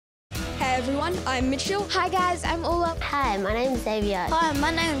everyone, I'm Mitchell. Hi guys, I'm Ula. Hi, my name's Xavier. Hi,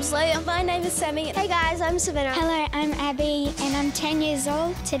 my name's Leah. My name is Sammy. Hey guys, I'm Savannah. Hello, I'm Abby and I'm 10 years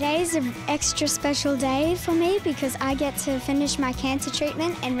old. Today's an extra special day for me because I get to finish my cancer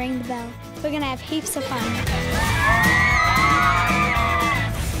treatment and ring the bell. We're going to have heaps of fun.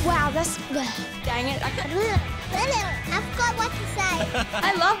 Wow, that's... Dang it, I forgot what to say.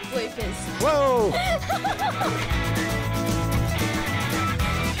 I love bloopers. Whoa!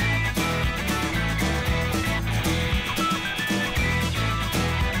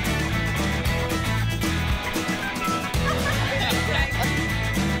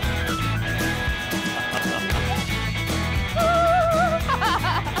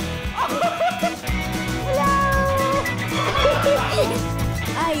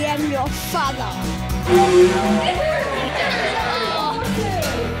 I am your father.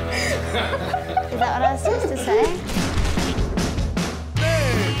 Is that what I was supposed to say?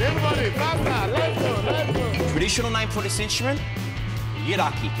 Hey, everybody, faster, let's go. Traditional name for this instrument,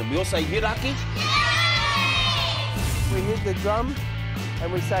 yiraki. Can we all say yiraki? We hit the drum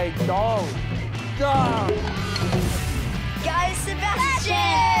and we say dong, dong. Guys,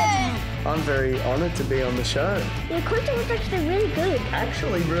 Sebastian! I'm very honoured to be on the show. Your content was actually really good.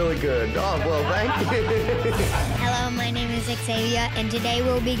 Actually, really good. Oh, well, thank you. Hello, my name is Xavier and today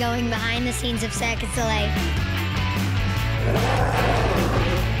we'll be going behind the scenes of Cirque du Soleil.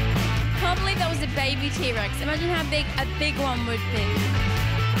 Can't believe that was a baby T-Rex. Imagine how big a big one would be.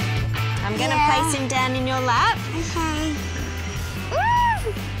 I'm going to place him down in your lap. Okay.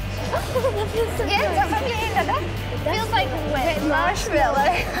 It feels like wet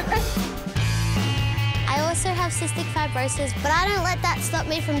marshmallow. I also have cystic fibrosis, but I don't let that stop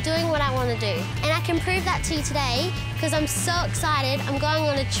me from doing what I want to do. And I can prove that to you today because I'm so excited. I'm going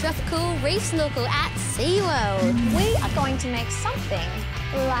on a tropical reef snorkel at SeaWorld. We are going to make something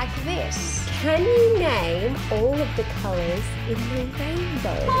like this. Can you name all of the colours in the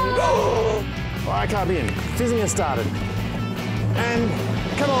rainbow? Oh, I can't be in. Fizzing has started. And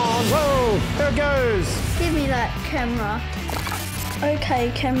come on, whoa, there it goes. Give me that camera. Okay,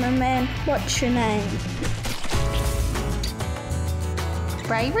 cameraman, what's your name?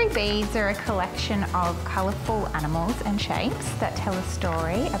 Bravery beads are a collection of colourful animals and shapes that tell a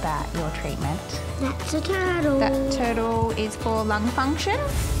story about your treatment. That's a turtle. That turtle is for lung function.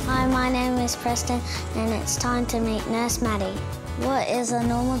 Hi, my name is Preston and it's time to meet Nurse Maddie. What is a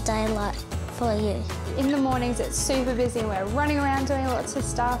normal day like for you? In the mornings it's super busy. We're running around doing lots of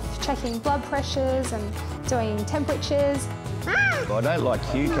stuff, checking blood pressures and doing temperatures. I don't like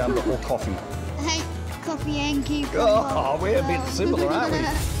cucumber or coffee. I hate coffee and cucumber. Oh, we're a bit similar, aren't we?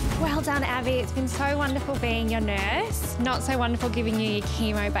 Well done, Abby. It's been so wonderful being your nurse. Not so wonderful giving you your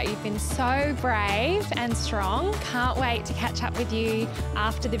chemo, but you've been so brave and strong. Can't wait to catch up with you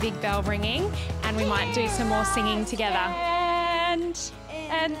after the big bell ringing and we might do some more singing together. And...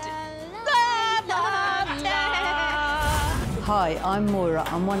 Hi, I'm Moira.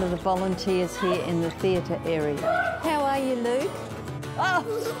 I'm one of the volunteers here in the theatre area. How are you, Luke? Oh.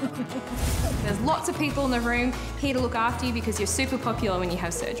 There's lots of people in the room here to look after you because you're super popular when you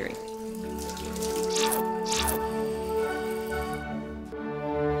have surgery.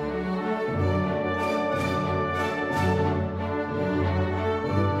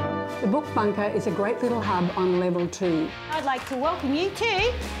 The Book Bunker is a great little hub on level 2. I'd like to welcome you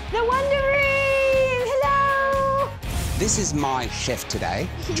to the Wonder Room. Hello! This is my chef today,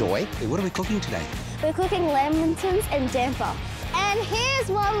 Joy. What are we cooking today? We're cooking lamingtons and damper. And here's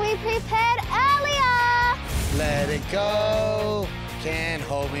what we prepared earlier. Let it go, can't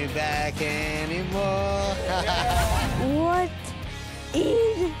hold me back anymore. What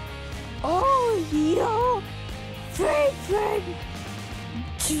is all your favorite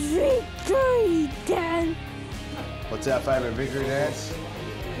victory dance? What's our favourite victory dance?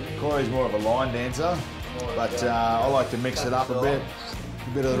 Corey's more of a line dancer, but I like to mix it up a bit. A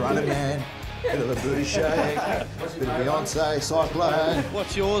bit of the Running Man, a bit of the booty shake, a bit of Beyonce, Cyclone.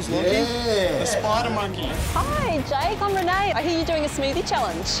 What's yours, Lockie? Yeah. The spider monkey. Hi, Jake. I'm Renee. I hear you're doing a smoothie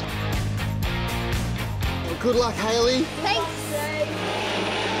challenge. Well, good luck, Hayley. Thanks.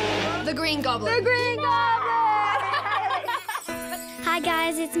 The Green Goblin. The Green Goblin! Hi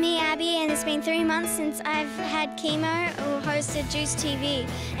guys, it's me, Abby, and it's been 3 months since I've had chemo or hosted Juice TV.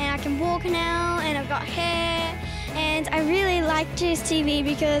 And I can walk now, and I've got hair, and I really like Juice TV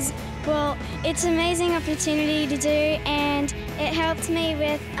because, well, it's an amazing opportunity to do, and it helped me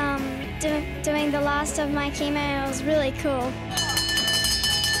with doing the last of my chemo. It was really cool.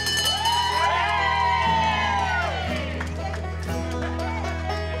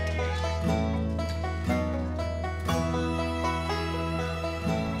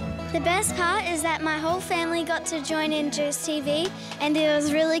 The best part is that my whole family got to join in Juice TV, and it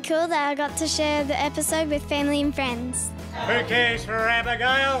was really cool that I got to share the episode with family and friends. Who cares for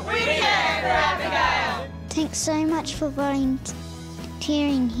Abigail? We care for Abigail! Thanks so much for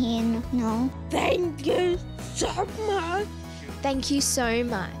volunteering here, Noel. Thank you so much. Thank you so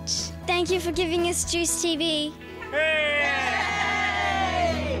much. Thank you for giving us Juice TV. Hey!